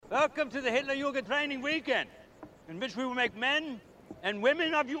Welcome to the Hitler Jugend Training Weekend, in which we will make men and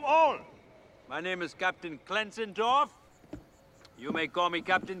women of you all. My name is Captain Klenzendorf. You may call me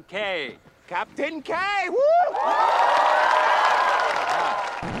Captain K. Captain K! Woo!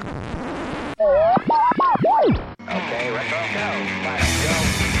 Okay, retro go. Let's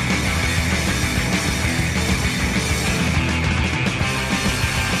go.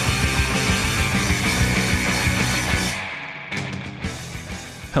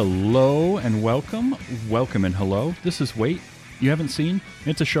 Hello and welcome. Welcome and hello. This is Wait, You Haven't Seen?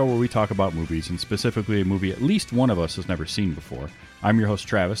 It's a show where we talk about movies, and specifically a movie at least one of us has never seen before. I'm your host,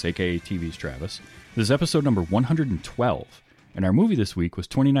 Travis, aka TV's Travis. This is episode number 112, and our movie this week was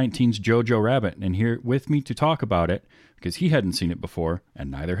 2019's Jojo Rabbit, and here with me to talk about it, because he hadn't seen it before, and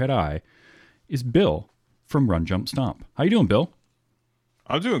neither had I, is Bill from Run Jump Stomp. How you doing, Bill?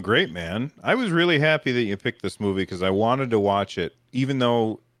 I'm doing great, man. I was really happy that you picked this movie because I wanted to watch it, even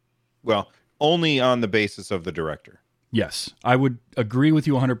though, well, only on the basis of the director. Yes, I would agree with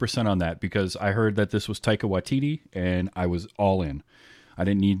you 100% on that because I heard that this was Taika Waititi, and I was all in. I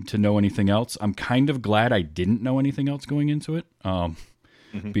didn't need to know anything else. I'm kind of glad I didn't know anything else going into it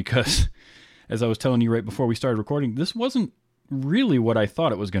because, as I was telling you right before we started recording, this wasn't really what I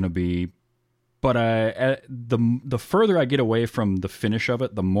thought it was going to be. But the further I get away from the finish of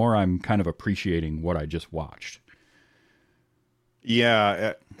it, the more I'm kind of appreciating what I just watched.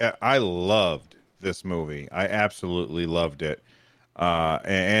 Yeah, I loved this movie. I absolutely loved it,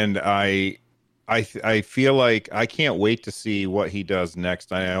 and I feel like I can't wait to see what he does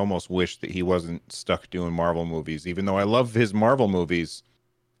next. I almost wish that he wasn't stuck doing Marvel movies, even though I love his Marvel movies.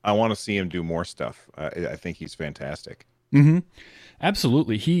 I want to see him do more stuff. I think he's fantastic. Mm-hmm.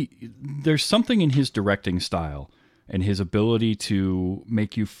 Absolutely. There's something in his directing style and his ability to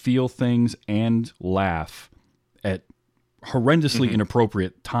make you feel things and laugh at horrendously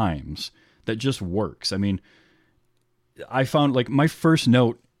inappropriate times that just works. I mean, I found like my first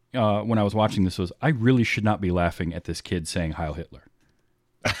note when I was watching this was, I really should not be laughing at this kid saying Heil Hitler.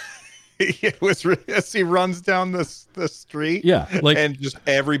 It was as he runs down the street. Yeah. Like, and just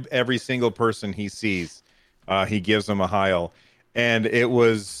every single person he sees, he gives them a Heil. And it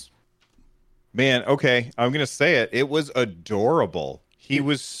was, man, okay, I'm going to say it. It was adorable. He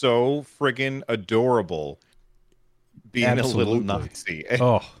was so friggin' adorable being Absolutely. a little Nazi.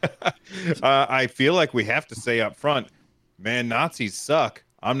 Oh, I feel like we have to say up front, man, Nazis suck.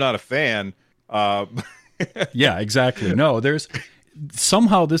 I'm not a fan. yeah, exactly. No,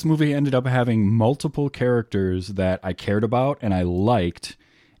 somehow this movie ended up having multiple characters that I cared about and I liked,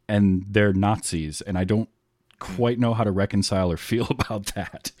 and they're Nazis, and I don't quite know how to reconcile or feel about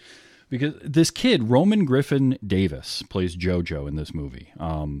that, because this kid Roman Griffin Davis plays Jojo in this movie,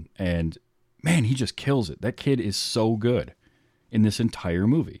 and man, he just kills it. That kid is so good in this entire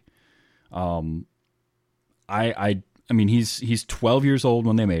movie. I mean, he's 12 years old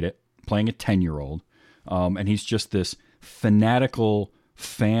when they made it, playing a 10-year-old, and he's just this fanatical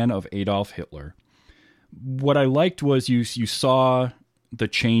fan of Adolf Hitler. What I liked was you saw the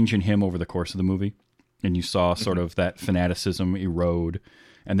change in him over the course of the movie. And you saw sort of that fanaticism erode,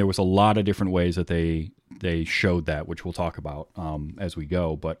 and there was a lot of different ways that they showed that, which we'll talk about as we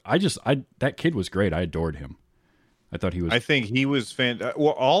go. But that kid was great. I adored him. I thought he was. I think he was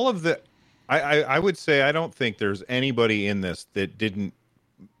well, all of the. I would say I don't think there's anybody in this that didn't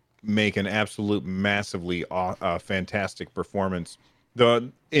make an absolute massively fantastic performance.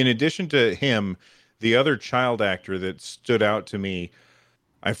 In addition to him, the other child actor that stood out to me,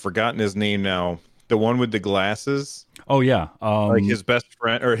 I've forgotten his name now. The one with the glasses. Oh, yeah. Like his best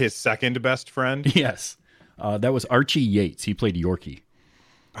friend or his second best friend. Yes. That was Archie Yates. He played Yorkie.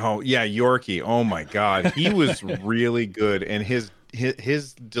 Oh, yeah. Yorkie. Oh, my God. He was really good. And his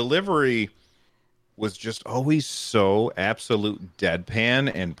delivery was just always so absolute deadpan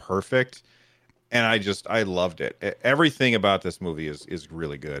and perfect. And I loved it. Everything about this movie is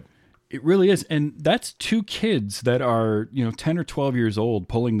really good. It really is. And that's two kids that are, 10 or 12 years old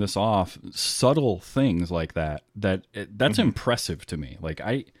pulling this off, subtle things like that. That's impressive to me. Like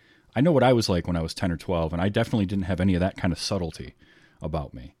I know what I was like when I was 10 or 12, and I definitely didn't have any of that kind of subtlety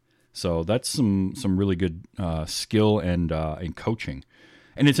about me. So that's some really good skill and coaching.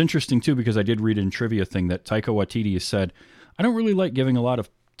 And it's interesting too, because I did read in trivia thing that Taika Waititi has said, I don't really like giving a lot of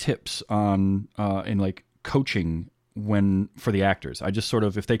tips on in like coaching for the actors. I just sort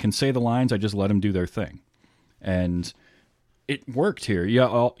of, if they can say the lines, I just let them do their thing. And it worked here. You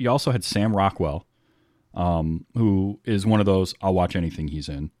also had Sam Rockwell, who is one of those, I'll watch anything he's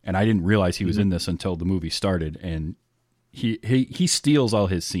in. And I didn't realize he was in this until the movie started. And he steals all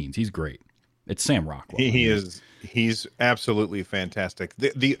his scenes. He's great. It's Sam Rockwell. He's absolutely fantastic.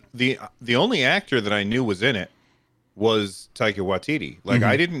 The only actor that I knew was in it was Taika Waititi. Like,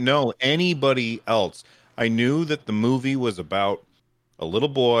 I didn't know anybody else. I knew that the movie was about a little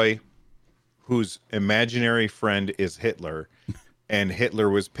boy whose imaginary friend is Hitler, and Hitler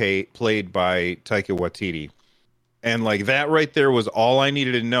was played by Taika Waititi. And like that right there was all I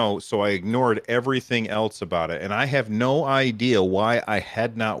needed to know. So I ignored everything else about it. And I have no idea why I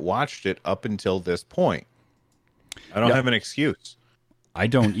had not watched it up until this point. I don't have an excuse. I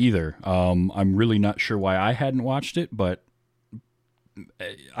don't either. I'm really not sure why I hadn't watched it, but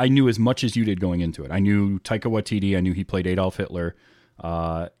I knew as much as you did going into it. I knew Taika Waititi. I knew he played Adolf Hitler.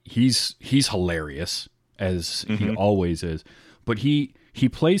 He's hilarious, as he always is. But he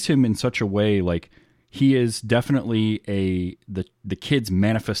plays him in such a way, like, he is definitely the kid's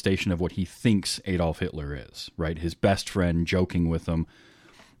manifestation of what he thinks Adolf Hitler is, right? His best friend joking with him.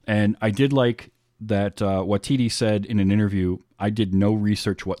 And I did like that Waititi said in an interview, I did no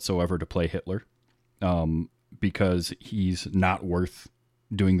research whatsoever to play Hitler because he's not worth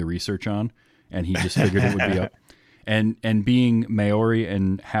doing the research on, and he just figured it would be up. And being Maori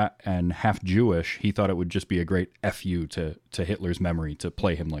and half Jewish, he thought it would just be a great FU to Hitler's memory to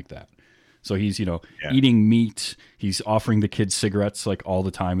play him like that. So he's, eating meat. He's offering the kids cigarettes like all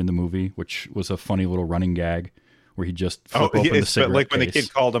the time in the movie, which was a funny little running gag where he just flip open the cigarette like when case. the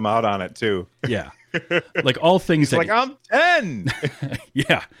kid called him out on it too. Yeah. Like all things He's like, I'm 10.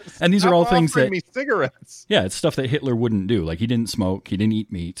 Yeah. And these are all things that, me cigarettes. Yeah, it's stuff that Hitler wouldn't do. Like, he didn't smoke, he didn't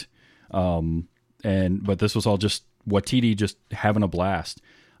eat meat. But this was all just Waititi just having a blast.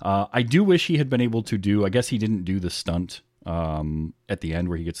 I do wish he had been able to do, I guess he didn't do the stunt at the end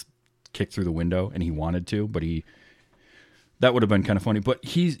where he gets kicked through the window, and he wanted to, but that would have been kind of funny. But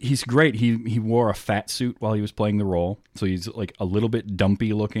he's great. He wore a fat suit while he was playing the role, so he's like a little bit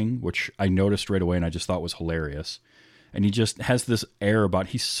dumpy looking, which I noticed right away, and I just thought was hilarious. And he just has this air about,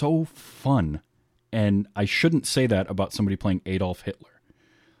 he's so fun, and I shouldn't say that about somebody playing Adolf Hitler,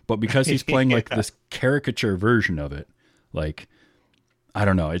 but because he's playing like this caricature version of it, like, I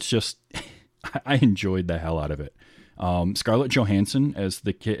don't know, it's just I enjoyed the hell out of it. Scarlett Johansson as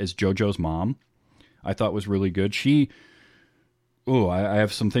JoJo's mom, I thought was really good. I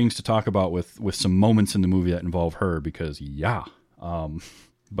have some things to talk about with some moments in the movie that involve her because,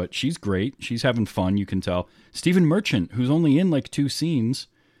 but she's great. She's having fun, you can tell. Stephen Merchant, who's only in like 2 scenes,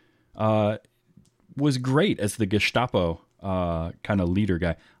 was great as the Gestapo kind of leader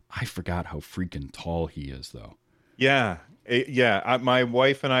guy. I forgot how freaking tall he is, though. Yeah. My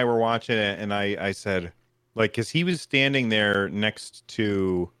wife and I were watching it, and I said, like, because he was standing there next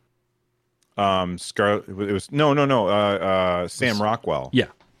to Scarlett. It was Sam Rockwell. Yeah,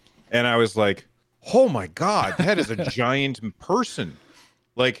 and I was like, oh my god, that is a giant person.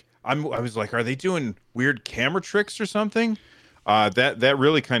 Like, I was like, are they doing weird camera tricks or something? That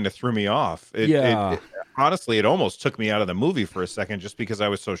really kind of threw me off. Honestly, it almost took me out of the movie for a second just because I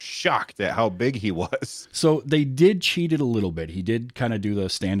was so shocked at how big he was. So they did cheat it a little bit. He did kind of do the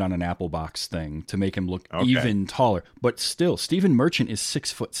stand on an apple box thing to make him look even taller. But still, Stephen Merchant is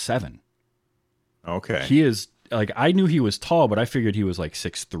 6'7". Okay. He is, like, I knew he was tall, but I figured he was like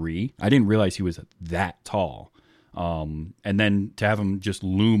 6'3". I didn't realize he was that tall. And then to have him just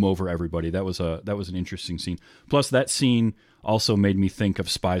loom over everybody, that was an interesting scene. Plus, that scene also made me think of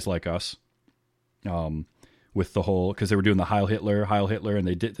Spies Like Us. With the whole, because they were doing the Heil Hitler, and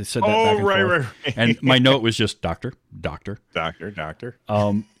they said that back and forth. Right. And my note was just doctor. I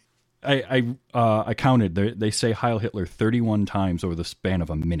counted. They say Heil Hitler 31 times over the span of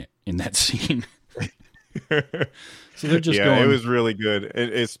a minute in that scene. So they're just going. It was really good,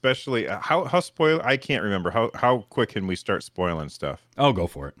 especially how spoil. I can't remember how quick can we start spoiling stuff. I'll go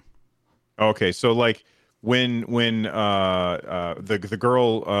for it. Okay, so like when the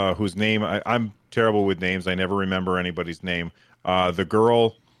girl whose name I'm terrible with names. I never remember anybody's name. The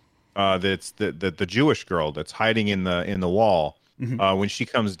girl that's the Jewish girl that's hiding in the wall. Mm-hmm. When she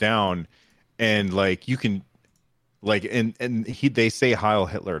comes down, and like you can, like they say Heil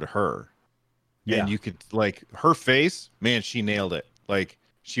Hitler to her, and you could, like, her face, man, she nailed it. Like,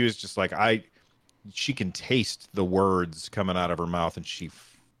 she was just like, she can taste the words coming out of her mouth, and she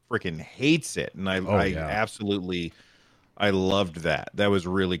freaking hates it. And I absolutely. I loved that. That was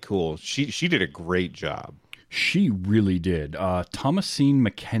really cool. She did a great job. She really did. Thomasine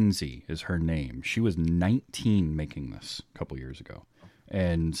McKenzie is her name. She was 19 making this a couple years ago.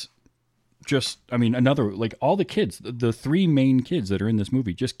 And just, I mean, another, like, all the kids, the 3 main kids that are in this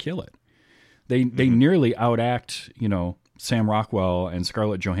movie just kill it. They nearly outact, Sam Rockwell and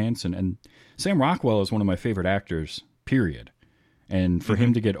Scarlett Johansson. And Sam Rockwell is one of my favorite actors, period. And for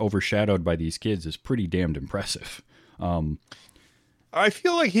him to get overshadowed by these kids is pretty damned impressive. I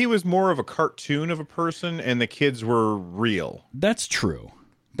feel like he was more of a cartoon of a person, and the kids were real. That's true.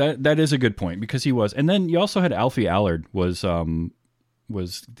 That is a good point, because he was. And then you also had Alfie Allard was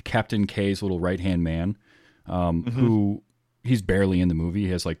Captain K's little right-hand man, who he's barely in the movie.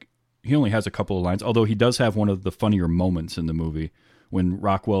 He only has a couple of lines, although he does have one of the funnier moments in the movie when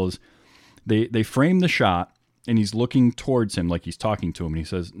Rockwell is they frame the shot and he's looking towards him like he's talking to him, and he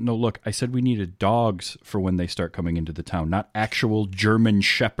says, "No, look, I said we needed dogs for when they start coming into the town, not actual German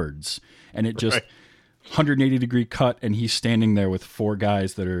shepherds." And it just 180-degree cut, and he's standing there with 4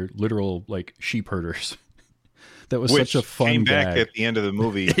 guys that are literal like sheep herders. That was such a fun came gag. back at the end of the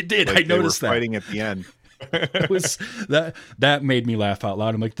movie. It did. Like I noticed they were that. fighting at the end. It was that made me laugh out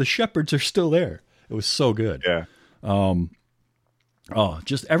loud. I'm like, the shepherds are still there. It was so good. Yeah.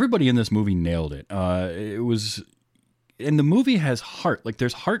 Just everybody in this movie nailed it. It was, and the movie has heart. Like,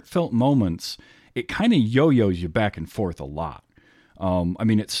 there's heartfelt moments. It kind of yo-yos you back and forth a lot. I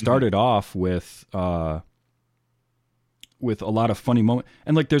mean, it started off with a lot of funny moments,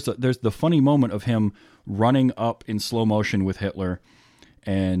 and like there's the funny moment of him running up in slow motion with Hitler,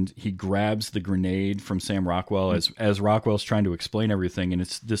 and he grabs the grenade from Sam Rockwell as Rockwell's trying to explain everything, and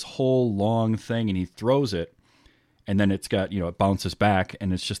it's this whole long thing, and he throws it, and then it's got, it bounces back,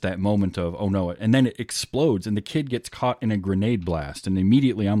 and it's just that moment of, oh no, and then it explodes, and the kid gets caught in a grenade blast, and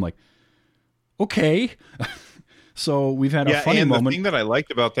immediately I'm like, okay. So we've had a funny moment. The thing that I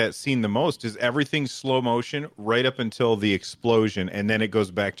liked about that scene the most is everything's slow motion right up until the explosion, and then it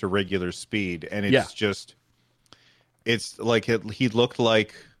goes back to regular speed, and it's just, it's like he looked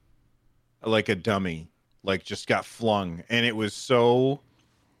like a dummy, like just got flung, and it was so,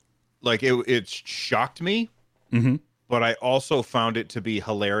 like it shocked me, but I also found it to be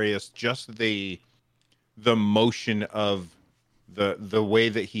hilarious. Just the motion of the way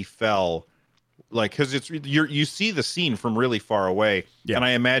that he fell. Like, because you see the scene from really far away, and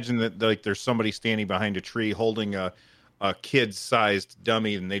I imagine that like there's somebody standing behind a tree holding a kid-sized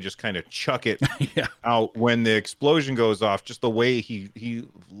dummy, and they just kind of chuck it out when the explosion goes off. Just the way he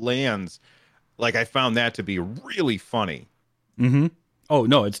lands, like I found that to be really funny. Oh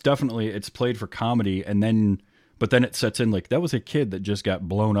no, it's played for comedy, but then it sets in like that was a kid that just got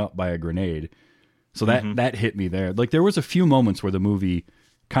blown up by a grenade, so that hit me there. Like there was a few moments where the movie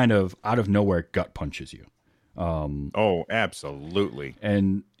kind of out of nowhere gut punches you. Oh, absolutely.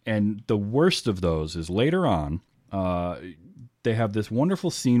 And the worst of those is later on, they have this wonderful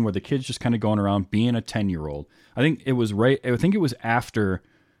scene where the kid's just kind of going around being a 10-year-old. I think it was after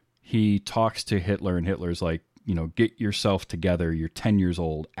he talks to Hitler, and Hitler's like, get yourself together. You're 10 years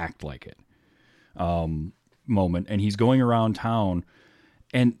old. Act like it. Moment. And he's going around town,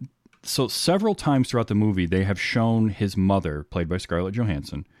 and so several times throughout the movie, they have shown his mother, played by Scarlett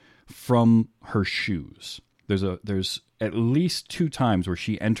Johansson, from her shoes. There's at least 2 times where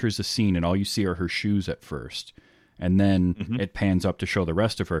she enters a scene and all you see are her shoes at first, and then it pans up to show the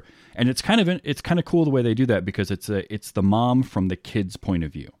rest of her. And it's kind of cool the way they do that, because it's the mom from the kid's point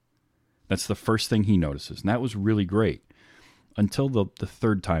of view. That's the first thing he notices, and that was really great until the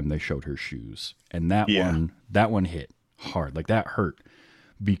 3rd time they showed her shoes, and that one hit hard, like that hurt.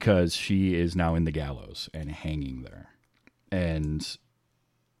 Because she is now in the gallows and hanging there. And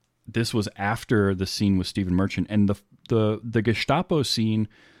this was after the scene with Stephen Merchant. And the Gestapo scene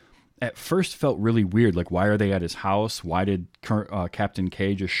at first felt really weird. Like, why are they at his house? Why did Captain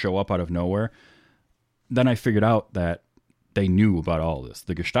K just show up out of nowhere? Then I figured out that they knew about all this.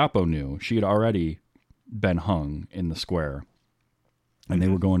 The Gestapo knew. She had already been hung in the square. And they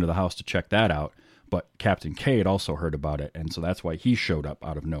were going to the house to check that out. But Captain K had also heard about it, and so that's why he showed up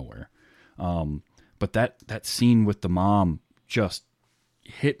out of nowhere. But that scene with the mom just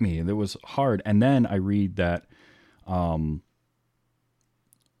hit me, and it was hard. And then I read that, what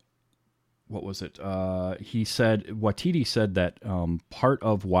was it? Waititi said that part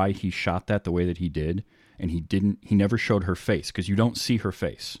of why he shot that the way that he did, and he never showed her face, because you don't see her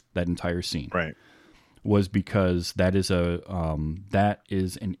face that entire scene. Right. Was because that is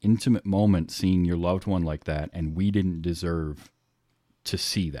an intimate moment, seeing your loved one like that, and we didn't deserve to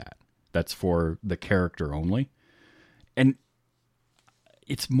see that. That's for the character only. And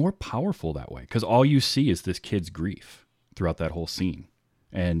it's more powerful that way, because all you see is this kid's grief throughout that whole scene,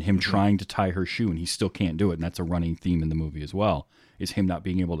 and him trying to tie her shoe, and he still can't do it. And that's a running theme in the movie as well, is him not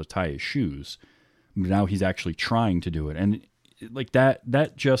being able to tie his shoes. But now he's actually trying to do it. And like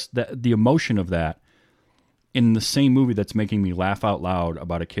the emotion of that, in the same movie that's making me laugh out loud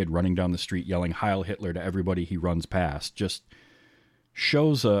about a kid running down the street yelling Heil Hitler to everybody he runs past, just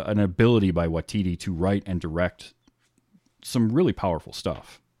shows an ability by Waititi to write and direct some really powerful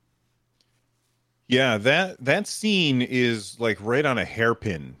stuff. Yeah, that scene is like right on a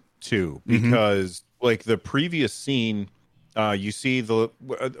hairpin too, because like the previous scene, you see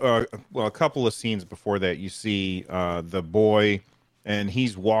a couple of scenes before that, you see the boy, and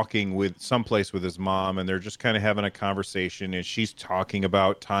he's walking with someplace with his mom, and they're just kind of having a conversation, and she's talking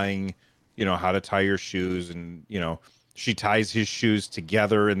about tying, how to tie your shoes, and she ties his shoes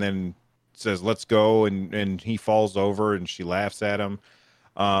together, and then says, "Let's go," and he falls over, and she laughs at him.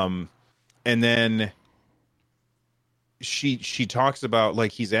 And then she talks about,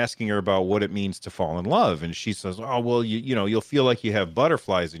 like, he's asking her about what it means to fall in love, and she says, "Oh, well, you'll feel like you have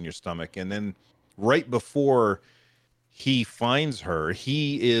butterflies in your stomach." And then right before he finds her,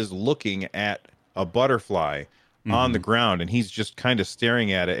 he is looking at a butterfly on the ground, and he's just kind of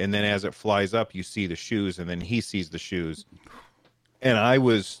staring at it. And then as it flies up, you see the shoes, and then he sees the shoes. And I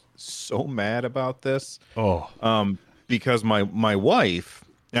was so mad about this. Because my wife,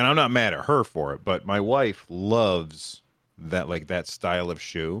 and I'm not mad at her for it, but my wife loves that style of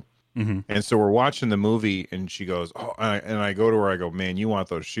shoe. And so we're watching the movie, and she goes, "Oh," and I go to her, I go, "Man, you want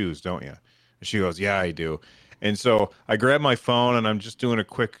those shoes, don't you?" And she goes, "Yeah, I do." And so I grab my phone, and I'm just doing a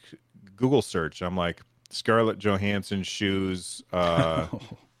quick Google search. I'm like, Scarlett Johansson shoes, Jojo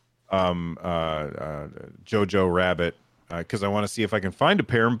Rabbit, because I want to see if I can find a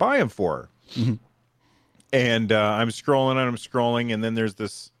pair and buy them for her. And I'm scrolling, and then there's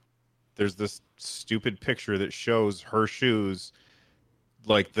this stupid picture that shows her shoes,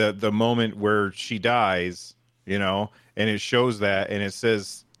 like the moment where she dies, and it shows that, and it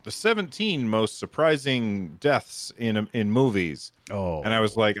says the 17 most surprising deaths in movies. And I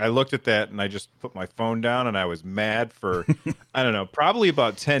was like, I looked at that, and I just put my phone down, and I was mad for I don't know, probably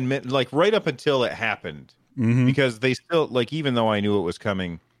about 10 minutes, like right up until it happened, because they still, like, even though I knew it was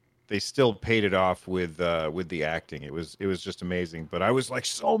coming, they still paid it off with the acting. It was just amazing. But I was like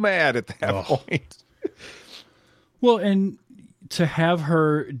so mad at that point. Well, and to have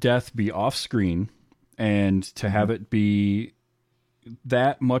her death be off screen, and to have it be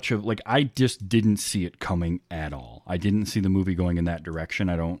that much of, like, I just didn't see it coming at all. I didn't see the movie going in that direction.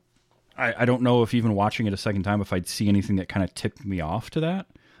 I don't know if even watching it a second time, if I'd see anything that kind of tipped me off to that.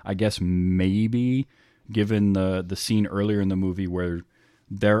 I guess maybe given the scene earlier in the movie where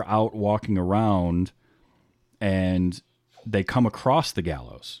they're out walking around and they come across the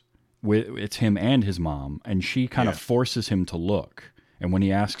gallows. It's him and his mom, and she kind of forces him to look. And when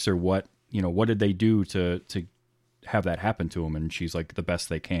he asks her what did they do to have that happen to him, and she's like, the best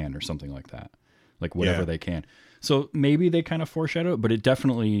they can, or something like that, like whatever they can. So maybe they kind of foreshadow it, but it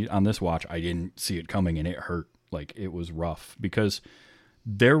definitely, on this watch, I didn't see it coming, and it hurt. Like, it was rough because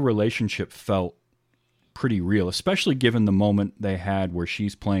their relationship felt pretty real, especially given the moment they had where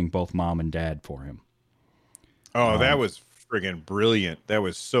she's playing both mom and dad for him. Oh, that was friggin' brilliant. That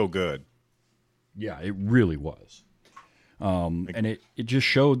was so good. Yeah, it really was. And it just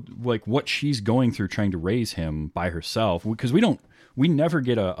showed, like, what she's going through trying to raise him by herself, because we never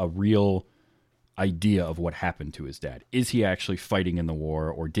get a real idea of what happened to his dad. Is he actually fighting in the war,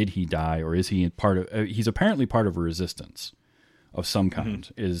 or did he die, or is he he's apparently part of a resistance of some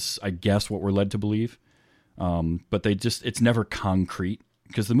kind, is, I guess, what we're led to believe. But it's never concrete,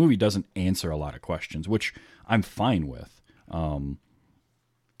 because the movie doesn't answer a lot of questions, which I'm fine with.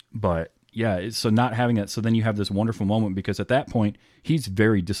 But yeah, so not having it. So then you have this wonderful moment, because at that point he's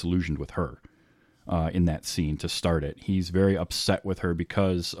very disillusioned with her, in that scene to start it. He's very upset with her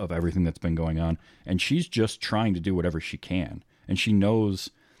because of everything that's been going on. And she's just trying to do whatever she can. And she knows,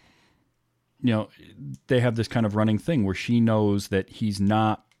 they have this kind of running thing where she knows that he's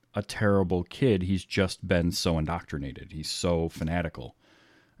not a terrible kid. He's just been so indoctrinated. He's so fanatical.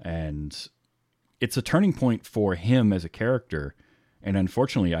 And it's a turning point for him as a character. And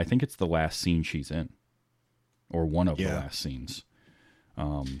unfortunately, I think it's the last scene she's in, or one of the last scenes.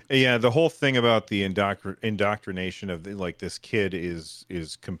 The whole thing about the indoctrination of this kid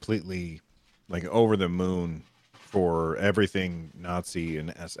is completely, like, over the moon for everything Nazi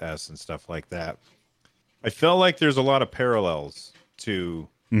and SS and stuff like that. I felt like there's a lot of parallels to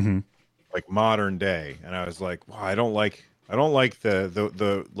like modern day, and I was like, wow, I don't like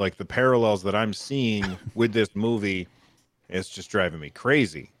the parallels that I'm seeing with this movie. It's just driving me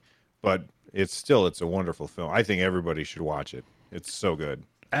crazy, but it's a wonderful film. I think everybody should watch it. It's so good.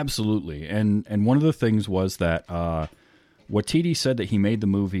 Absolutely. And one of the things was that Waititi said that he made the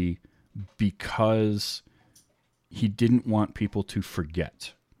movie because he didn't want people to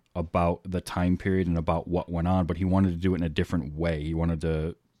forget about the time period and about what went on, but he wanted to do it in a different way. He wanted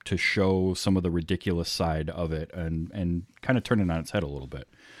to show some of the ridiculous side of it and kind of turn it on its head a little bit.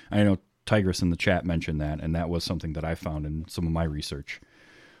 I know Tigress in the chat mentioned that, and that was something that I found in some of my research.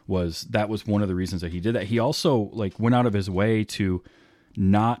 That was one of the reasons that he did that. He also like went out of his way to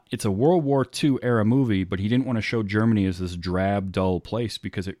not. It's a World War II era movie, but he didn't want to show Germany as this drab, dull place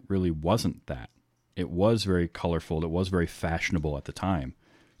because it really wasn't that. It was very colorful. It was very fashionable at the time.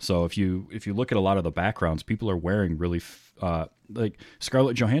 So if you look at a lot of the backgrounds, people are wearing really like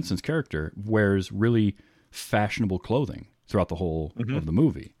Scarlett Johansson's character wears really fashionable clothing throughout the whole of the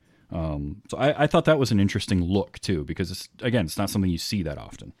movie. So I thought that was an interesting look too, because it's not something you see that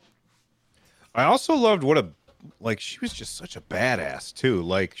often. I also loved she was just such a badass too.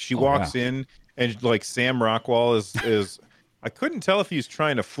 Like she walks in and like Sam Rockwell is I couldn't tell if he's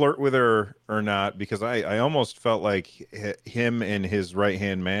trying to flirt with her or not, because I almost felt like him and his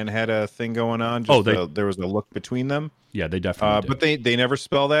right-hand man had a thing going on. There was a look between them. Yeah, they definitely did. But they never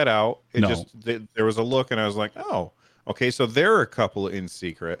spell that out. There was a look, and I was like, oh, okay, so they're a couple in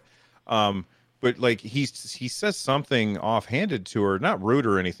secret. But like he says something offhanded to her, not rude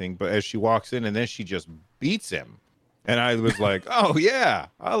or anything, but as she walks in, and then she just beats him. And I was like, oh yeah,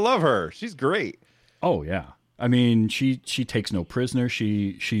 I love her. She's great. Oh yeah. I mean, she takes no prisoner.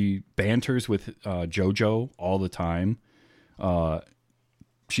 She banters with JoJo all the time.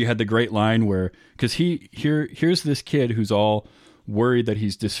 She had the great line where, because here's this kid who's all worried that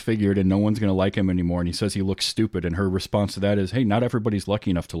he's disfigured and no one's going to like him anymore, and he says he looks stupid, and her response to that is, hey, not everybody's lucky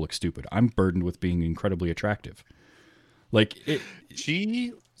enough to look stupid. I'm burdened with being incredibly attractive. Like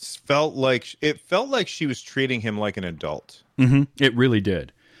she felt like she was treating him like an adult. Mm-hmm, it really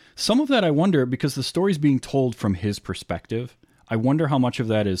did. Some of that I wonder, because the story's being told from his perspective, I wonder how much of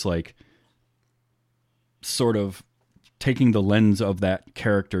that is like sort of taking the lens of that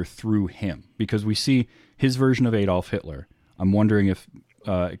character through him, because we see his version of Adolf Hitler. I'm wondering if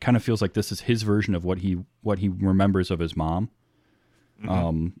it kind of feels like this is his version of what he remembers of his mom.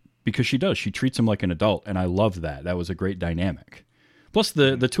 Because she treats him like an adult, and I loved that. That was a great dynamic. Plus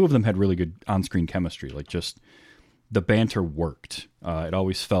the two of them had really good on-screen chemistry. Like just the banter worked. It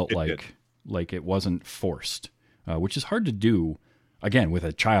always felt like it wasn't forced, which is hard to do, again, with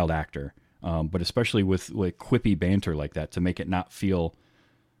a child actor, but especially with like quippy banter like that, to make it not feel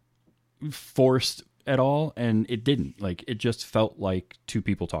forced at all. And it didn't. Like, it just felt like two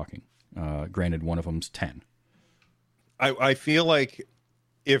people talking. Granted, one of them's 10. I feel like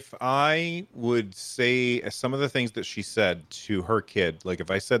if I would say some of the things that she said to her kid, like if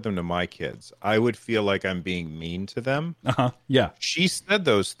I said them to my kids, I would feel like I'm being mean to them. Yeah. She said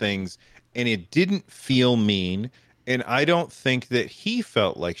those things and it didn't feel mean. And I don't think that he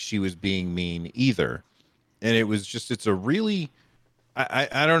felt like she was being mean either. And it was just, it's a really,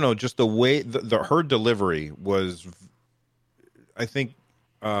 I don't know, just the way her delivery was, I think,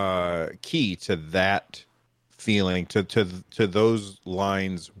 key to that feeling, to those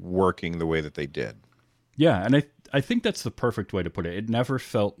lines working the way that they did. Yeah, and I think that's the perfect way to put it. It never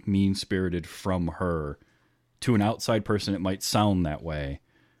felt mean-spirited from her. To an outside person, it might sound that way,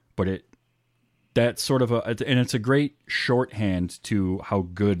 but that's sort of and it's a great shorthand to how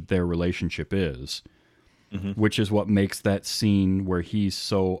good their relationship is, which is what makes that scene where he's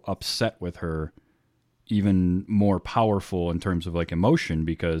so upset with her even more powerful in terms of like emotion,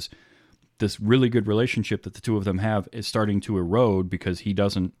 because this really good relationship that the two of them have is starting to erode because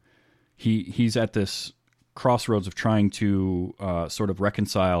he's at this crossroads of trying to sort of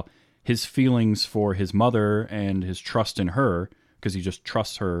reconcile his feelings for his mother and his trust in her, because he just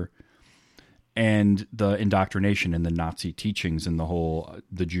trusts her, and the indoctrination and the Nazi teachings and the whole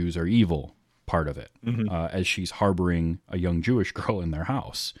the Jews are evil part of it, as she's harboring a young Jewish girl in their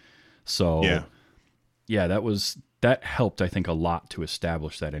house. So yeah, that helped, I think, a lot to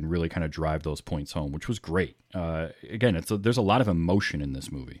establish that and really kind of drive those points home, which was great. Again, there's a lot of emotion in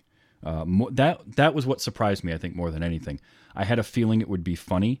this movie. That was what surprised me, I think, more than anything. I had a feeling it would be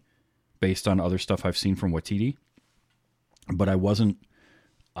funny based on other stuff I've seen from Waititi, but I wasn't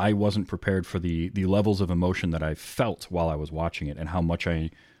prepared for the levels of emotion that I felt while I was watching it, and how much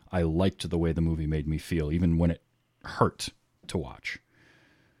I liked the way the movie made me feel, even when it hurt to watch.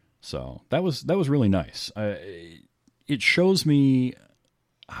 So that was really nice. It shows me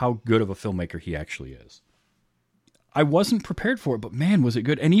how good of a filmmaker he actually is. I wasn't prepared for it, but man, was it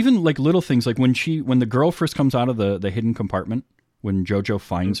good. And even like little things, like when the girl first comes out of the hidden compartment, when JoJo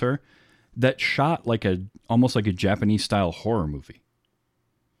finds her, that shot like almost like a Japanese style horror movie.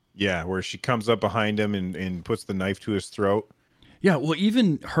 Yeah, where she comes up behind him and puts the knife to his throat. Yeah, well,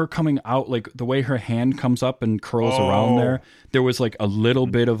 even her coming out, like the way her hand comes up and curls around there was like a little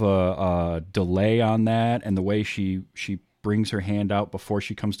bit of a delay on that, and the way she brings her hand out before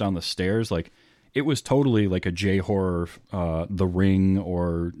she comes down the stairs, like it was totally like a J horror, The Ring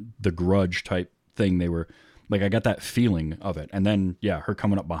or The Grudge type thing. They were like, I got that feeling of it. And then, yeah, her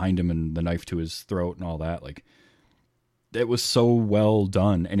coming up behind him and the knife to his throat and all that. Like, it was so well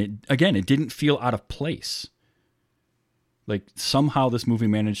done. And it didn't feel out of place. Like, somehow this movie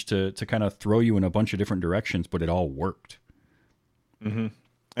managed to kind of throw you in a bunch of different directions, but it all worked. Mm-hmm.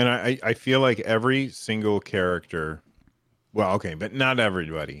 And I feel like every single character, well, okay, but not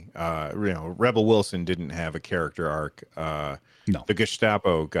everybody. Rebel Wilson didn't have a character arc. No. The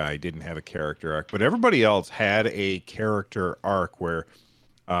Gestapo guy didn't have a character arc, but everybody else had a character arc where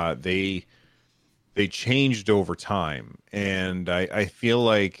they changed over time, and I feel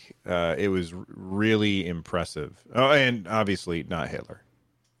like it was really impressive. Oh, and obviously not Hitler.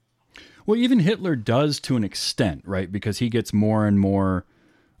 Well, even Hitler does to an extent, right? Because he gets more and more,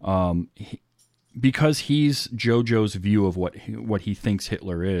 because he's JoJo's view of what he thinks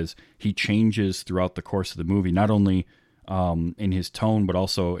Hitler is. He changes throughout the course of the movie, not only in his tone, but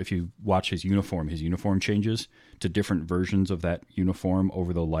also if you watch his uniform changes to different versions of that uniform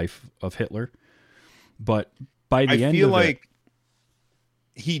over the life of Hitler. But by the end of it, I feel like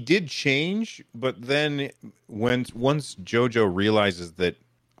he did change, but then once JoJo realizes that,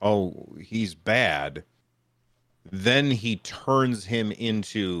 oh, he's bad, then he turns him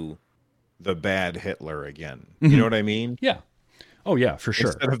into the bad Hitler again. You know what I mean? Yeah. Oh yeah, for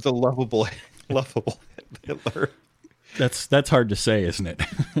sure. Instead of the lovable Hitler. That's hard to say, isn't it?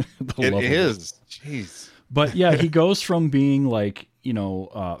 It is. Jeez. But yeah, he goes from being like,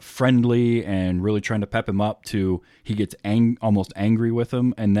 friendly and really trying to pep him up to he gets almost angry with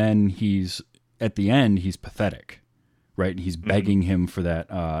him, and then at the end he's pathetic. Right, he's begging him for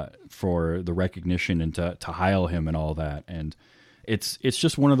that, for the recognition and to heil him and all that, and it's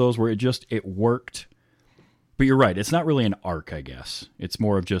just one of those where it worked. But you're right, it's not really an arc, I guess. It's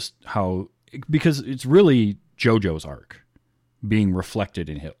more of just because it's really JoJo's arc being reflected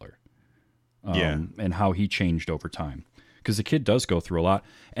in Hitler, and how he changed over time. Because the kid does go through a lot,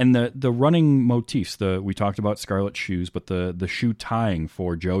 and the running motifs. We talked about Scarlet's shoes, but the shoe tying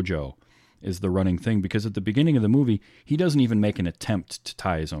for JoJo is the running thing, because at the beginning of the movie, he doesn't even make an attempt to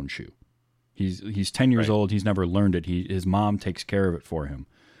tie his own shoe. He's 10 years old. He's never learned it. His mom takes care of it for him.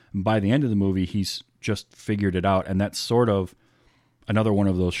 And by the end of the movie, he's just figured it out. And that's sort of another one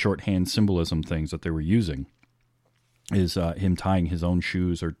of those shorthand symbolism things that they were using, is him tying his own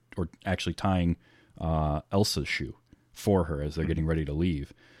shoes or actually tying Elsa's shoe for her as they're getting ready to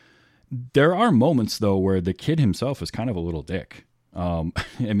leave. There are moments, though, where the kid himself is kind of a little dick. I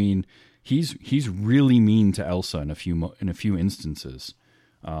mean, he's really mean to Elsa in a few instances,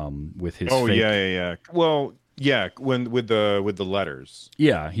 with his. Oh, fake... yeah. Well, yeah, when with the letters.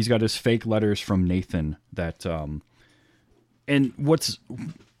 Yeah, he's got his fake letters from Nathan that. And what's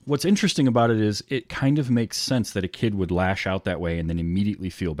interesting about it is it kind of makes sense that a kid would lash out that way and then immediately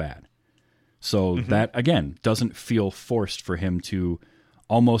feel bad. So that again doesn't feel forced for him to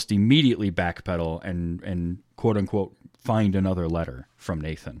almost immediately backpedal and quote unquote find another letter from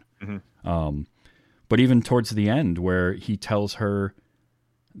Nathan. But even towards the end, where he tells her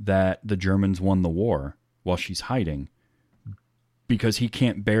that the Germans won the war while she's hiding, because he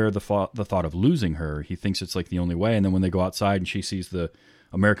can't bear the thought of losing her. He thinks it's like the only way. And then when they go outside and she sees the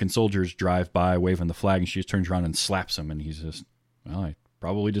American soldiers drive by waving the flag, and she just turns around and slaps him, and he's just, well, I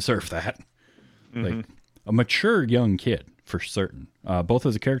probably deserve that. Like a mature young kid for certain, both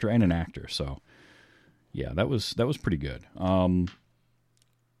as a character and an actor. So yeah, that was pretty good.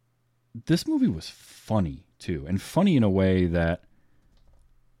 This movie was funny too, and funny in a way that,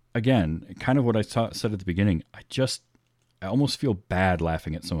 again, kind of what I said at the beginning, I almost feel bad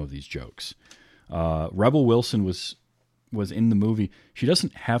laughing at some of these jokes. Rebel Wilson was in the movie. She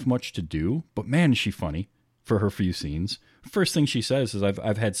doesn't have much to do, but man, is she funny for her few scenes. First thing she says is,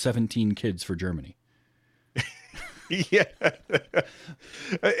 I've had 17 kids for Germany. Yeah.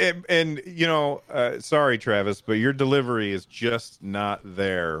 And sorry, Travis, but your delivery is just not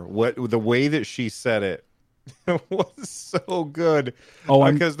there. The way that she said it was so good.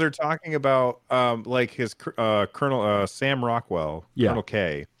 Because they're talking about like his Colonel Sam Rockwell, Colonel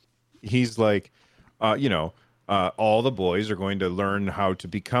K. He's like, all the boys are going to learn how to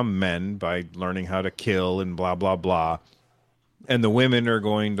become men by learning how to kill and blah blah blah. And the women are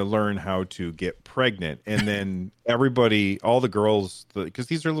going to learn how to get pregnant. And then everybody, all the girls, because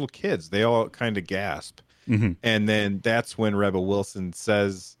these are little kids, they all kind of gasp. And then that's when Rebel Wilson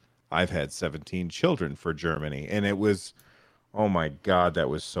says, I've had 17 children for Germany. And it was, oh my God, that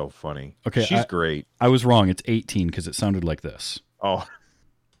was so funny. Okay, she's great. I was wrong. It's 18 because it sounded like this. Oh.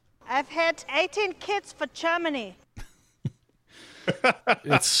 I've had 18 kids for Germany.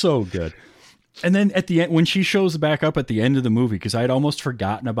 It's so good. And then at the end, when she shows back up at the end of the movie, because I had almost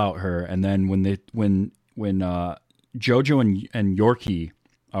forgotten about her, and then when Jojo and Yorkie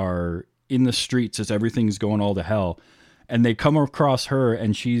are in the streets as everything's going all to hell, and they come across her,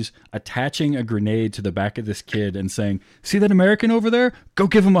 and she's attaching a grenade to the back of this kid and saying, "See that American over there? Go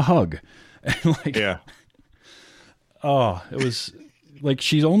give him a hug." And Yeah. Oh, it was like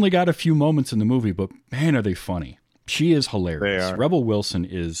she's only got a few moments in the movie, but man, are they funny. She is hilarious. They are. Rebel Wilson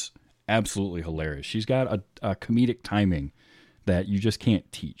is absolutely hilarious. She's got a comedic timing that you just can't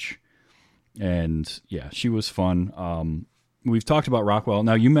teach. And yeah, she was fun. We've talked about Rockwell.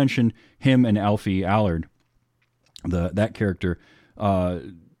 Now you mentioned him and Alfie Allard, that character.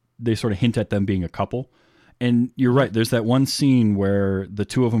 They sort of hint at them being a couple. And you're right. There's that one scene where the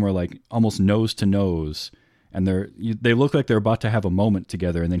two of them are like almost nose to nose, and they look like they're about to have a moment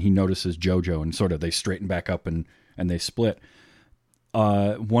together. And then he notices Jojo, and sort of they straighten back up and they split.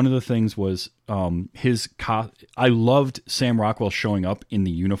 One of the things was I loved Sam Rockwell showing up in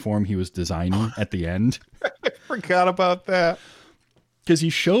the uniform he was designing at the end. I forgot about that. Because he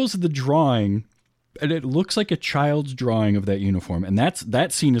shows the drawing, and it looks like a child's drawing of that uniform, and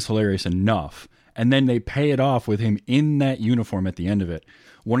that scene is hilarious enough. And then they pay it off with him in that uniform at the end of it.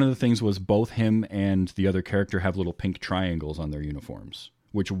 One of the things was both him and the other character have little pink triangles on their uniforms,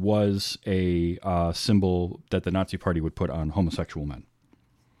 which was a symbol that the Nazi Party would put on homosexual men.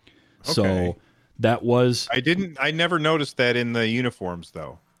 Okay. So that was... I never noticed that in the uniforms,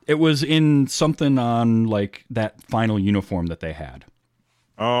 though. It was in something on like that final uniform that they had.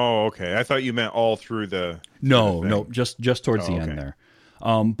 Oh, okay. I thought you meant all through the... No, just towards the okay. end there.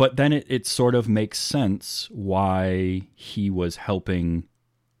 But then it sort of makes sense why he was helping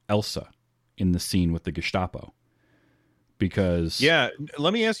Elsa in the scene with the Gestapo. Because... Yeah,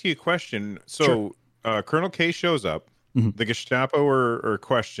 let me ask you a question. So Colonel K shows up. Mm-hmm. The Gestapo are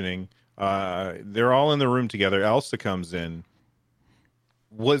questioning. They're all in the room together. Elsa comes in.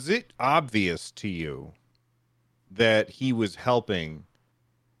 Was it obvious to you that he was helping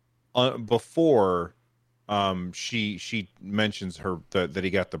before she mentions that he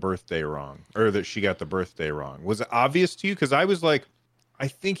got the birthday wrong, or that she got the birthday wrong? Was it obvious to you? Because I was like, I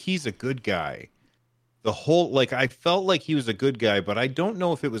think he's a good guy. I felt like he was a good guy, but I don't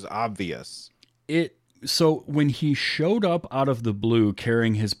know if it was obvious. So when he showed up out of the blue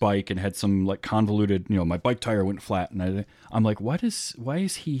carrying his bike and had some like convoluted, my bike tire went flat, and I'm like, why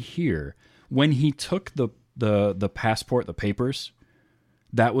is he here? When he took the passport, the papers,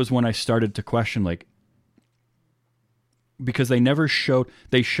 that was when I started to question, like, because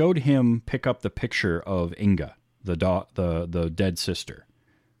they showed him pick up the picture of Inga, the dead sister,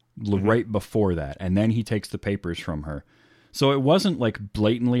 right before that, and then he takes the papers from her. So it wasn't like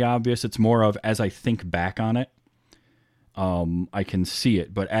blatantly obvious. It's more of, as I think back on it, I can see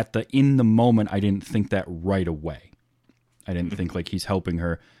it. But in the moment, I didn't think that right away. I didn't think like he's helping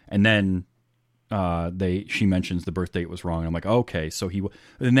her. And then she mentions the birth date was wrong. And I'm like, okay, so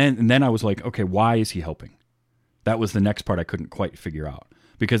and then I was like, okay, why is he helping? That was the next part I couldn't quite figure out,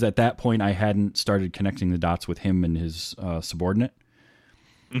 because at that point I hadn't started connecting the dots with him and his subordinate,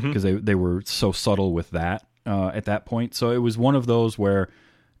 because they were so subtle with that. At that point. So it was one of those where,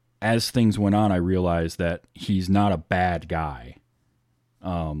 as things went on, I realized that he's not a bad guy,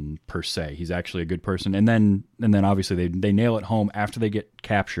 per se. He's actually a good person. And then obviously they nail it home after they get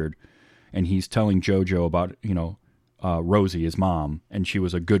captured, and he's telling Jojo about, Rosie, his mom, and she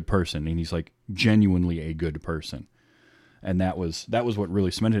was a good person, and he's like genuinely a good person. And that was what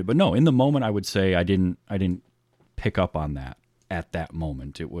really cemented it. But no, in the moment, I would say I didn't pick up on that. At that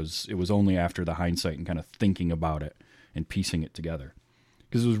moment, it was only after the hindsight and kind of thinking about it and piecing it together,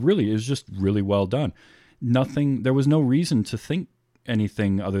 because it was just really well done. There was no reason to think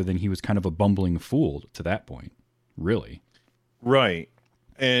anything other than he was kind of a bumbling fool to that point, really. Right.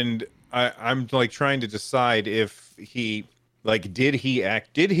 And I'm like trying to decide if he did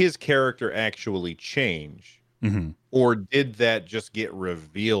his character actually change, or did that just get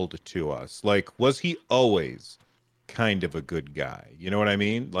revealed to us? Like, was he always kind of a good guy? You know what I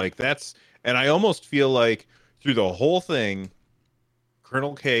mean? Like, and I almost feel like through the whole thing,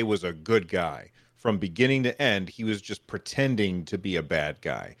 Colonel K was a good guy from beginning to end. He was just pretending to be a bad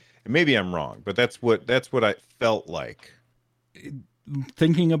guy. And maybe I'm wrong, but that's what I felt like.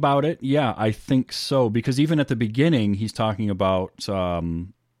 Thinking about it, yeah, I think so, because even at the beginning, he's talking about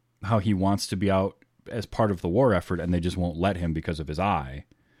how he wants to be out as part of the war effort, and they just won't let him because of his eye.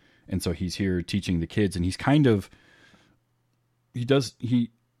 And so he's here teaching the kids, and he's kind of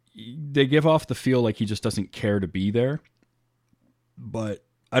they give off the feel like he just doesn't care to be there. But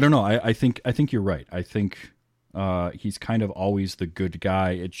I don't know. I think you're right. I think he's kind of always the good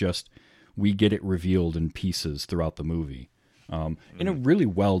guy. It just, we get it revealed in pieces throughout the movie, in a really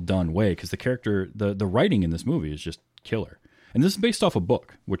well done way. Because the character, the writing in this movie is just killer. And this is based off a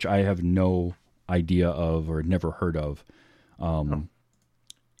book, which I have no idea of or never heard of.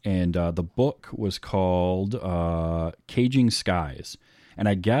 And the book was called Caging Skies. And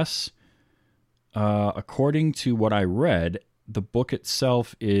I guess, according to what I read, the book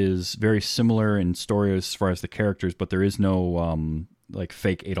itself is very similar in story as far as the characters, but there is no like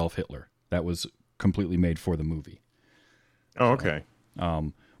fake Adolf Hitler. That was completely made for the movie. Oh, okay.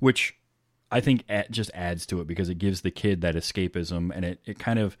 Which I think just adds to it because it gives the kid that escapism, and it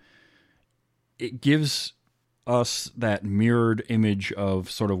kind of it gives us that mirrored image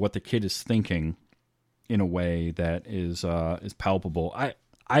of sort of what the kid is thinking in a way that is palpable.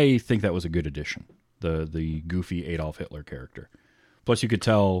 I think that was a good addition. The goofy Adolf Hitler character. Plus, you could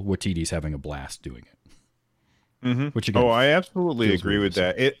tell Waititi's having a blast doing it. Mm-hmm. Which again, I absolutely agree with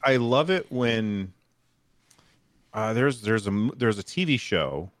that. I love it when there's a TV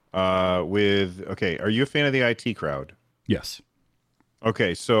show with. Okay, are you a fan of the IT Crowd? Yes.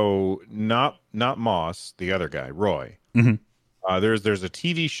 Okay, so not Moss, the other guy, Roy. Mm-hmm. There's a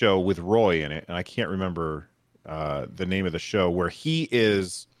TV show with Roy in it, and I can't remember the name of the show, where he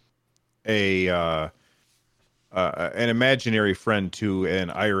is an imaginary friend to an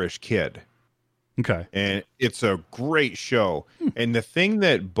Irish kid. Okay. And it's a great show. And the thing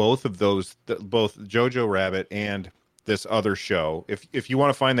that both Jojo Rabbit and this other show, if you want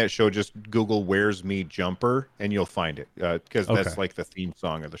to find that show, just Google "Where's Me Jumper" and you'll find it, because that's like the theme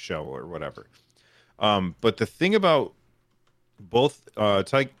song of the show or whatever. But the thing about both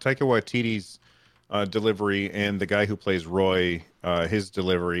Taika Waititi's delivery and the guy who plays Roy, his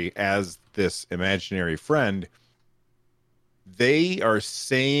delivery as this imaginary friend, they are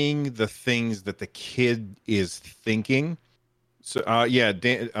saying the things that the kid is thinking. So,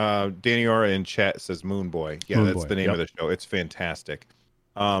 Danny Ora in chat says Moon Boy. Yeah, Moon that's Boy. the name of the show. It's fantastic.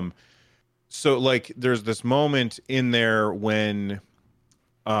 So like there's this moment in there when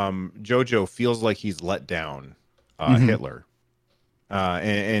Jojo feels like he's let down Hitler.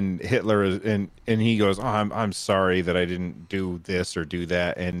 And Hitler is, and he goes, "Oh, I'm sorry that I didn't do this or do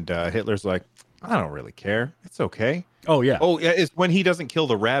that." And Hitler's like, "I don't really care. It's okay." Oh yeah. Oh yeah, it's when he doesn't kill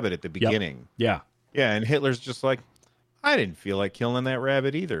the rabbit at the beginning. Yeah. Yeah, and Hitler's just like, "I didn't feel like killing that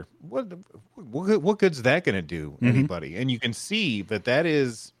rabbit either. What good's that going to do anybody?" And you can see that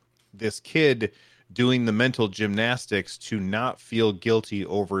is this kid doing the mental gymnastics to not feel guilty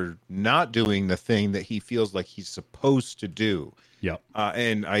over not doing the thing that he feels like he's supposed to do. Yeah.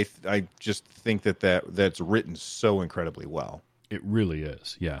 And I just think that's written so incredibly well. It really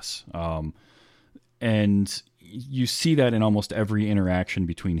is. Yes. And you see that in almost every interaction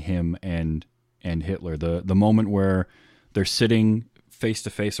between him and Hitler. The moment where they're sitting face to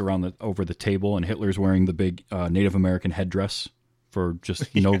face over the table, and Hitler's wearing the big Native American headdress for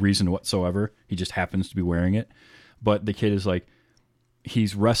just no reason whatsoever. He just happens to be wearing it. But the kid is like,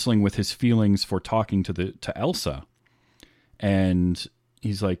 he's wrestling with his feelings for talking to Elsa. And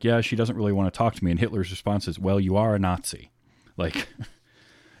he's like, "Yeah, she doesn't really want to talk to me." And Hitler's response is, "Well, you are a Nazi." Like,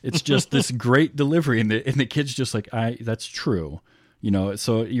 it's just this great delivery. And the kid's just like, that's true. You know,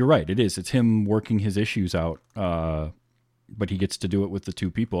 so you're right. It is. It's him working his issues out. But he gets to do it with the two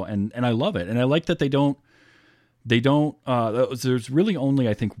people. And I love it. And I like that they don't, there's really only,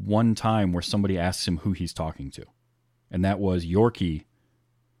 I think, one time where somebody asks him who he's talking to. And that was Yorkie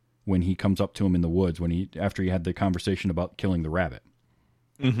when he comes up to him in the woods, after he had the conversation about killing the rabbit.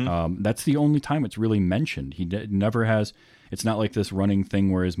 That's the only time it's really mentioned. He never has. It's not like this running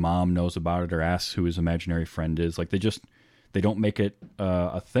thing where his mom knows about it or asks who his imaginary friend is. Like they don't make it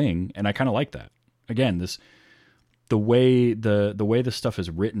a thing, and I kind of like that. Again, the way the stuff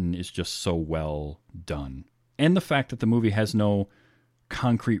is written is just so well done, and the fact that the movie has no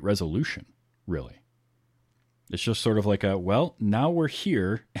concrete resolution, really. It's just sort of like now we're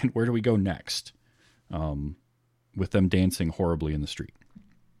here, and where do we go next? With them dancing horribly in the street.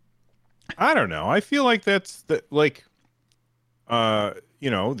 I don't know. I feel like that's the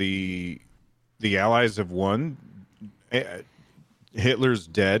Allies have won. Hitler's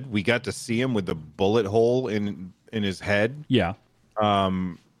dead. We got to see him with the bullet hole in his head. Yeah.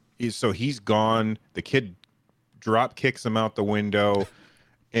 So he's gone. The kid drop kicks him out the window,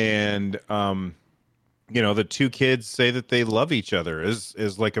 and the two kids say that they love each other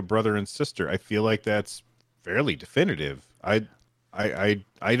as like a brother and sister. I feel like that's fairly definitive. I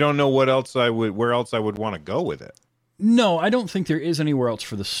don't know where else I would want to go with it. No, I don't think there is anywhere else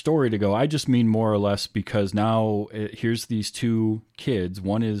for the story to go. I just mean more or less because now here's these two kids.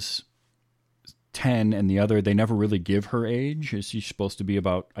 One is 10, and the other, they never really give her age. She's supposed to be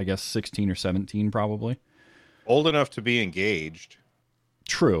about, I guess, 16 or 17 probably. Old enough to be engaged.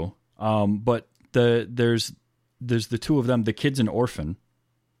 True. But there's the two of them. The kid's an orphan,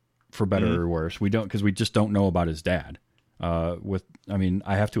 for better or worse. Because we just don't know about his dad. I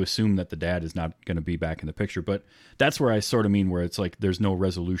have to assume that the dad is not going to be back in the picture, but that's where I sort of mean where it's like there's no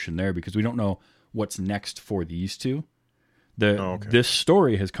resolution there because we don't know what's next for these two. This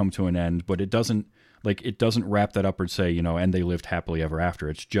story has come to an end, but it doesn't wrap that up or say, and they lived happily ever after.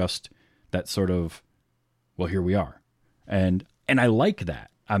 It's just that sort of, well, here we are. And I like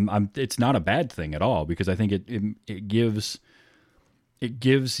that. It's not a bad thing at all because I think it gives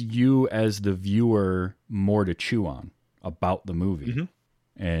you as the viewer more to chew on about the movie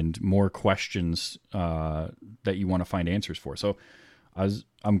and more questions that you want to find answers for. So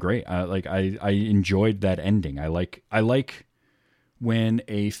I'm great. I enjoyed that ending. I like when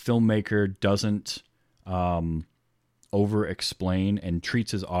a filmmaker doesn't over explain and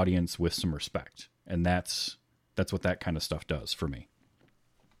treats his audience with some respect. And that's what that kind of stuff does for me.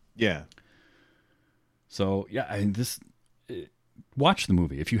 Yeah. So yeah, watch the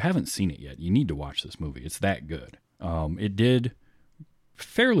movie. If you haven't seen it yet, you need to watch this movie. It's that good. It did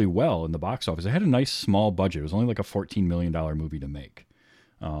fairly well in the box office. It had a nice small budget. It was only like a $14 million movie to make.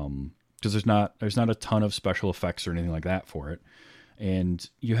 Because there's not a ton of special effects or anything like that for it. And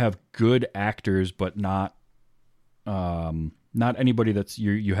you have good actors, but not anybody that's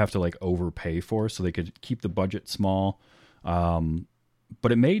you have to like overpay for, so they could keep the budget small.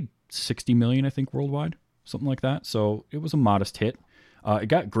 But it made 60 million, I think, worldwide, something like that. So it was a modest hit. It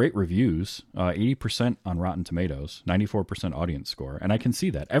got great reviews, 80% on Rotten Tomatoes, 94% audience score. And I can see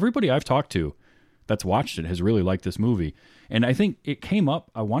that. Everybody I've talked to that's watched it has really liked this movie. And I think it came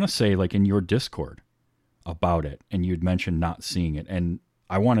up, I want to say, like in your Discord about it. And you'd mentioned not seeing it. And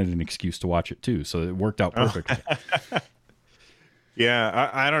I wanted an excuse to watch it too. So it worked out perfectly. Yeah,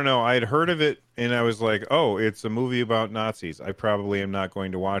 I don't know. I'd heard of it, and I was like, "Oh, it's a movie about Nazis. I probably am not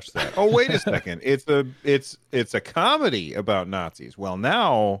going to watch that." Oh, wait a second. It's a comedy about Nazis. Well,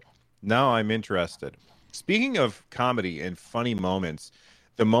 now I'm interested. Speaking of comedy and funny moments,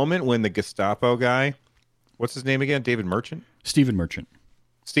 the moment when the Gestapo guy, what's his name again? David Merchant? Stephen Merchant.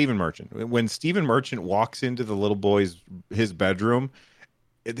 Stephen Merchant. When Stephen Merchant walks into the little boy's his bedroom,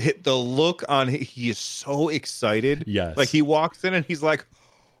 it hit the look on he is so excited. Yes. Like he walks in and he's like,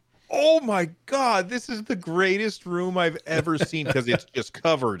 "Oh my God, this is the greatest room I've ever seen," because it's just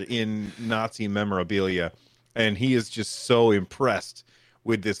covered in Nazi memorabilia. And he is just so impressed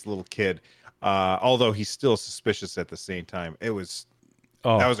with this little kid. Although he's still suspicious at the same time. That was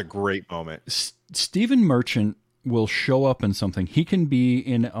a great moment. Stephen Merchant will show up in something. He can be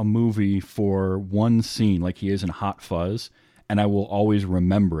in a movie for one scene, like he is in Hot Fuzz, and I will always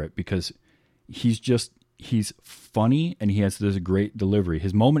remember it because he's funny and he has this great delivery.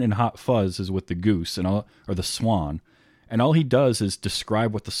 His moment in Hot Fuzz is with the goose or the swan, and all he does is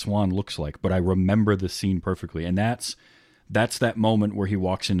describe what the swan looks like, but I remember the scene perfectly. And that's that moment where he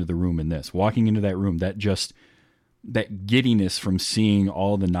walks into the room in this. Walking into that room, that giddiness from seeing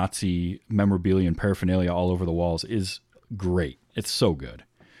all the Nazi memorabilia and paraphernalia all over the walls is great. It's so good.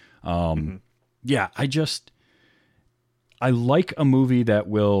 Yeah, I like a movie that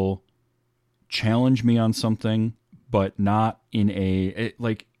will challenge me on something, but not in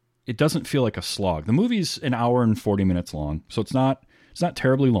it doesn't feel like a slog. The movie's an hour and 40 minutes long, so it's not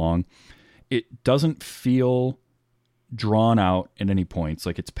terribly long. It doesn't feel drawn out at any points.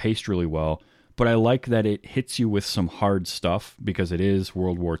 Like, it's paced really well, but I like that it hits you with some hard stuff because it is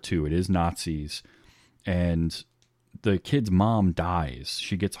World War II. It is Nazis, and the kid's mom dies.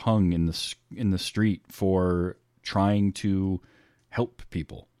 She gets hung in the street for trying to help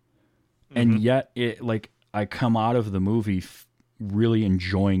people. And yet I come out of the movie really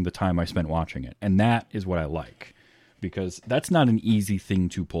enjoying the time I spent watching it. And that is what I like, because that's not an easy thing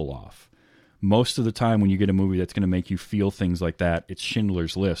to pull off. Most of the time when you get a movie that's going to make you feel things like that, it's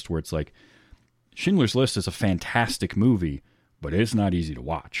Schindler's List, where it's like, Schindler's List is a fantastic movie, but it's not easy to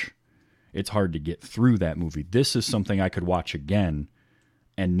watch. It's hard to get through that movie. This is something I could watch again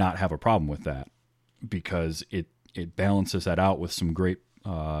and not have a problem with that, because it balances that out with some great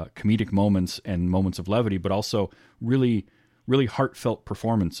comedic moments and moments of levity, but also really, really heartfelt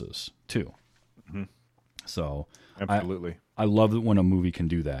performances too. So absolutely, I love it when a movie can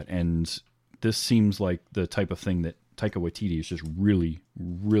do that, and this seems like the type of thing that Taika Waititi is just really,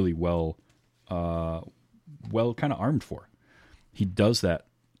 really well kind of armed for. He does that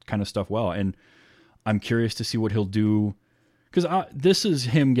kind of stuff well, and I'm curious to see what he'll do, because this is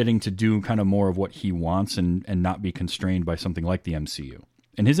him getting to do kind of more of what he wants and not be constrained by something like the MCU.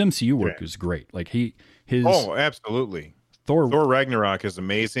 And his MCU work is great. Like his Oh, absolutely. Thor Ragnarok is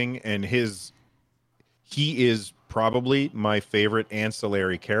amazing, and he is probably my favorite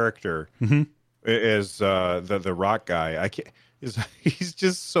ancillary character as the rock guy. He's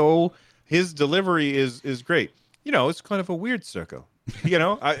just so, his delivery is great. You know, it's kind of a weird circle. You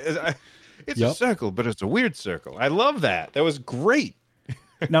know, it's a circle, but it's a weird circle. I love that. That was great.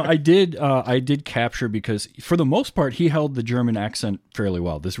 Now I did capture, because for the most part he held the German accent fairly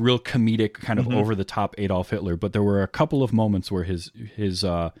well. This real comedic kind of over the top Adolf Hitler, but there were a couple of moments where his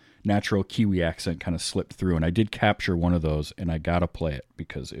natural Kiwi accent kind of slipped through, and I did capture one of those, and I gotta play it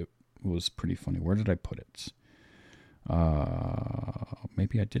because it was pretty funny. Where did I put it?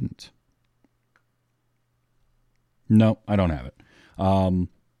 Maybe I didn't. No, I don't have it.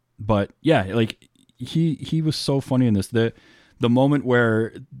 But yeah, like he was so funny in this. The moment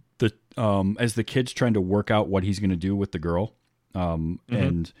where as the kid's trying to work out what he's going to do with the girl,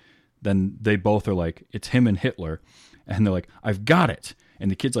 and then they both are like, it's him and Hitler, and they're like, I've got it. And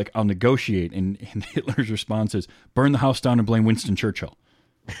the kid's like, I'll negotiate. And Hitler's response is, burn the house down and blame Winston Churchill.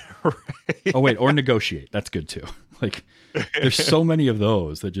 Right. Oh, wait, or negotiate. That's good too. Like, there's so many of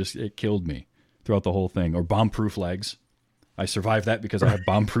those that it killed me throughout the whole thing. Or bomb-proof legs. I survived that because I have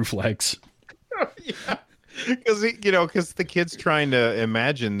bomb-proof legs. Yeah. Because the kid's trying to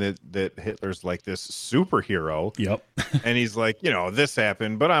imagine that Hitler's like this superhero. Yep. And he's like, this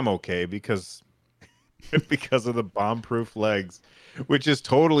happened, but I'm okay because of the bomb-proof legs, which is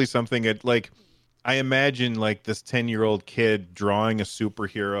totally something that, like, I imagine like this 10-year-old kid drawing a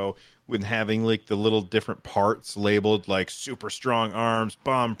superhero with having like the little different parts labeled like super strong arms,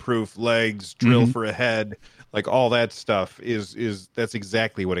 bomb-proof legs, drill for a head, like all that stuff that's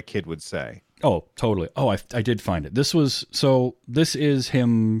exactly what a kid would say. Oh, totally. Oh, I did find it. This is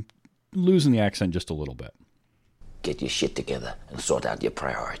him losing the accent just a little bit. Get your shit together and sort out your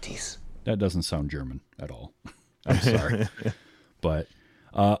priorities. That doesn't sound German at all. I'm sorry. But,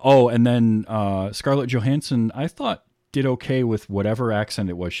 and then Scarlett Johansson, I thought, did okay with whatever accent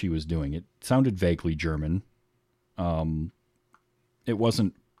it was she was doing. It sounded vaguely German. It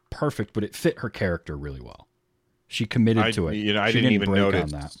wasn't perfect, but it fit her character really well. She committed to it. I she didn't even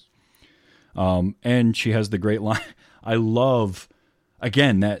notice on that. And she has the great line. I love,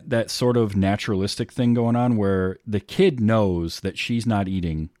 again, that sort of naturalistic thing going on where the kid knows that she's not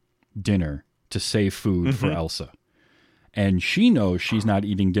eating dinner to save food for Elsa. And she knows she's not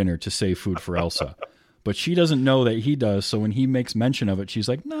eating dinner to save food for Elsa. But she doesn't know that he does. So when he makes mention of it, she's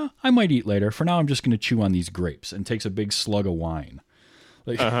like, no, I might eat later. For now, I'm just going to chew on these grapes, and takes a big slug of wine.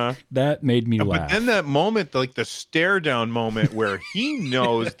 Like, that made me laugh. But then that moment, like the stare down moment where he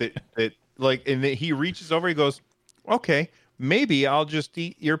knows that like, and that he reaches over, he goes, okay, maybe I'll just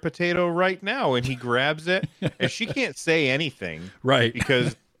eat your potato right now. And he grabs it, and she can't say anything. Right.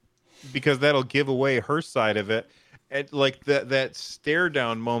 Because that'll give away her side of it. And like that stare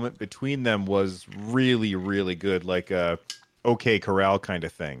down moment between them was really, really good. Like a OK Corral kind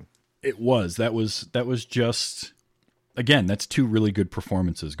of thing. It was. That was just, again, that's two really good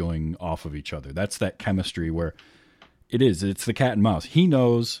performances going off of each other. That's that chemistry where it's the cat and mouse. He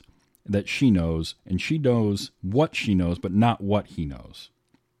knows that she knows, and she knows what she knows, but not what he knows.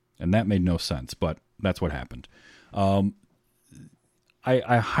 And that made no sense, but that's what happened. I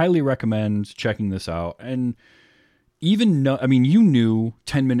highly recommend checking this out. And even you knew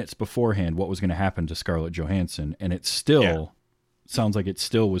 10 minutes beforehand what was going to happen to Scarlett Johansson, and it still sounds like it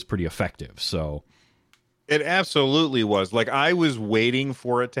still was pretty effective. So it absolutely was. Like, I was waiting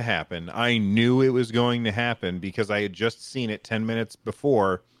for it to happen. I knew it was going to happen because I had just seen it 10 minutes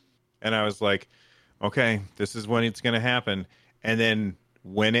before, and I was like, okay, this is when it's going to happen. And then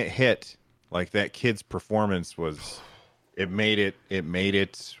when it hit, like, that kid's performance it made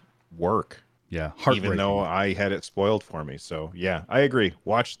it work. Yeah, heartbreaking. Even though I had it spoiled for me. So, yeah, I agree.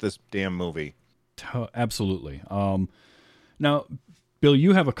 Watch this damn movie. Absolutely. Now, Bill,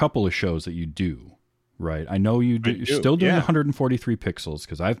 you have a couple of shows that you do, right? I know you do. You're still doing 143 Pixels,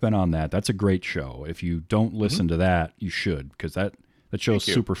 because I've been on that. That's a great show. If you don't listen to that, you should, because that show's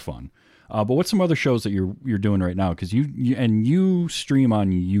super fun. But what's some other shows that you're doing right now? Because you stream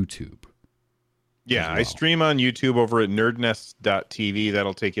on YouTube. Yeah, well. I stream on YouTube over at nerdnest.tv.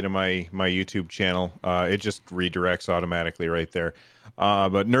 That'll take you to my YouTube channel. It just redirects automatically right there.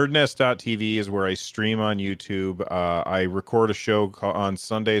 But nerdnest.tv is where I stream on YouTube. I record a show on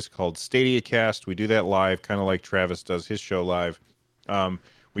Sundays called Stadia Cast. We do that live, kind of like Travis does his show live.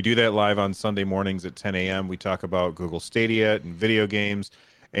 We do that live on Sunday mornings at 10 a.m. We talk about Google Stadia and video games.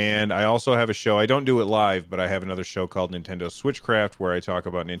 And I also have a show. I don't do it live, but I have another show called Nintendo Switchcraft where I talk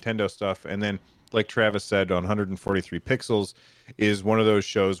about Nintendo stuff. And then like Travis said, on 143 Pixels is one of those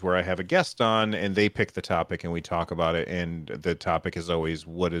shows where I have a guest on and they pick the topic and we talk about it. And the topic is always,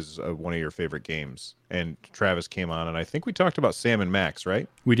 what is one of your favorite games? And Travis came on and I think we talked about Sam and Max, right?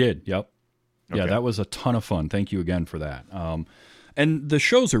 We did. Yep. Yeah, Okay. that was a ton of fun. Thank you again for that. And the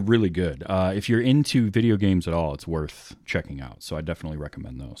shows are really good. If you're into video games at all, it's worth checking out. So I definitely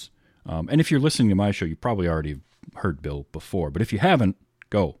recommend those. And if you're listening to my show, you probably already heard Bill before. But if you haven't,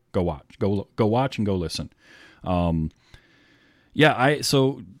 go watch. Go watch and go listen. So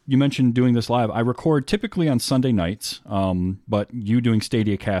you mentioned doing this live. I record typically on Sunday nights, but you doing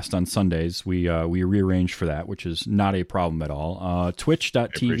Stadia Cast on Sundays, we rearranged for that, which is not a problem at all.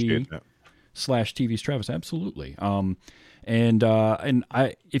 Twitch.tv/TV's Travis, absolutely. And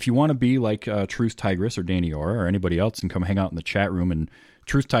if you want to be like Truth Tigress or Danny Orr or anybody else and come hang out in the chat room, and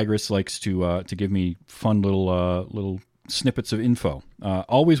Truth Tigress likes to give me fun little snippets of info,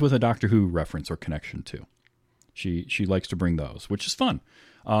 always with a Doctor Who reference or connection too. She likes to bring those, which is fun.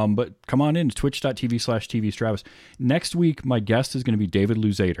 But come on in to twitch.tv/TV's Travis. Next week, my guest is going to be David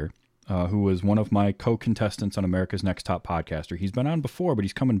Luzader, who was one of my co-contestants on America's Next Top Podcaster. He's been on before, but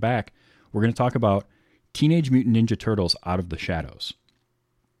he's coming back. We're going to talk about Teenage Mutant Ninja Turtles Out of the Shadows.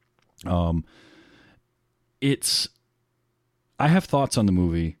 I have thoughts on the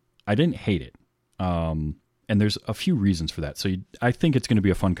movie. I didn't hate it. And there's a few reasons for that. So I think it's going to be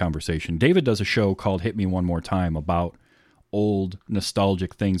a fun conversation. David does a show called Hit Me One More Time about old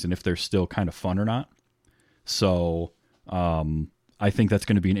nostalgic things and if they're still kind of fun or not. So I think that's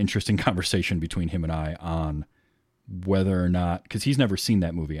going to be an interesting conversation between him and I on whether or not, because he's never seen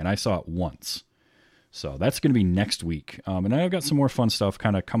that movie and I saw it once. So that's going to be next week. And I've got some more fun stuff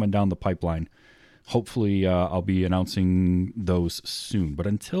kind of coming down the pipeline. Hopefully I'll be announcing those soon. But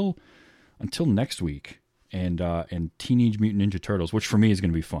until next week, and Teenage Mutant Ninja Turtles, which for me is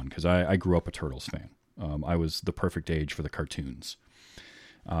going to be fun because I grew up a Turtles fan. I was the perfect age for the cartoons.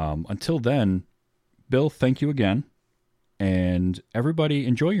 Until then, Bill, thank you again. And everybody,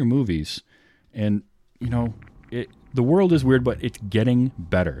 enjoy your movies. And, the world is weird, but it's getting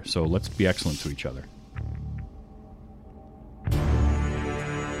better. So let's be excellent to each other.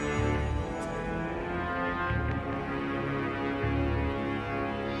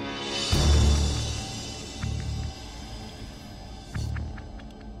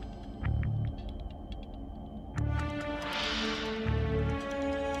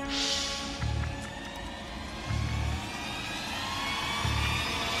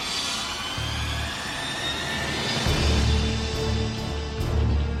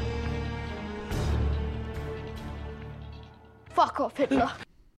 Fuck off, Hitler.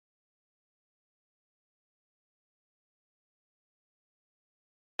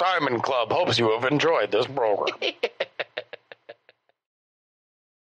 Diamond Club hopes you have enjoyed this program.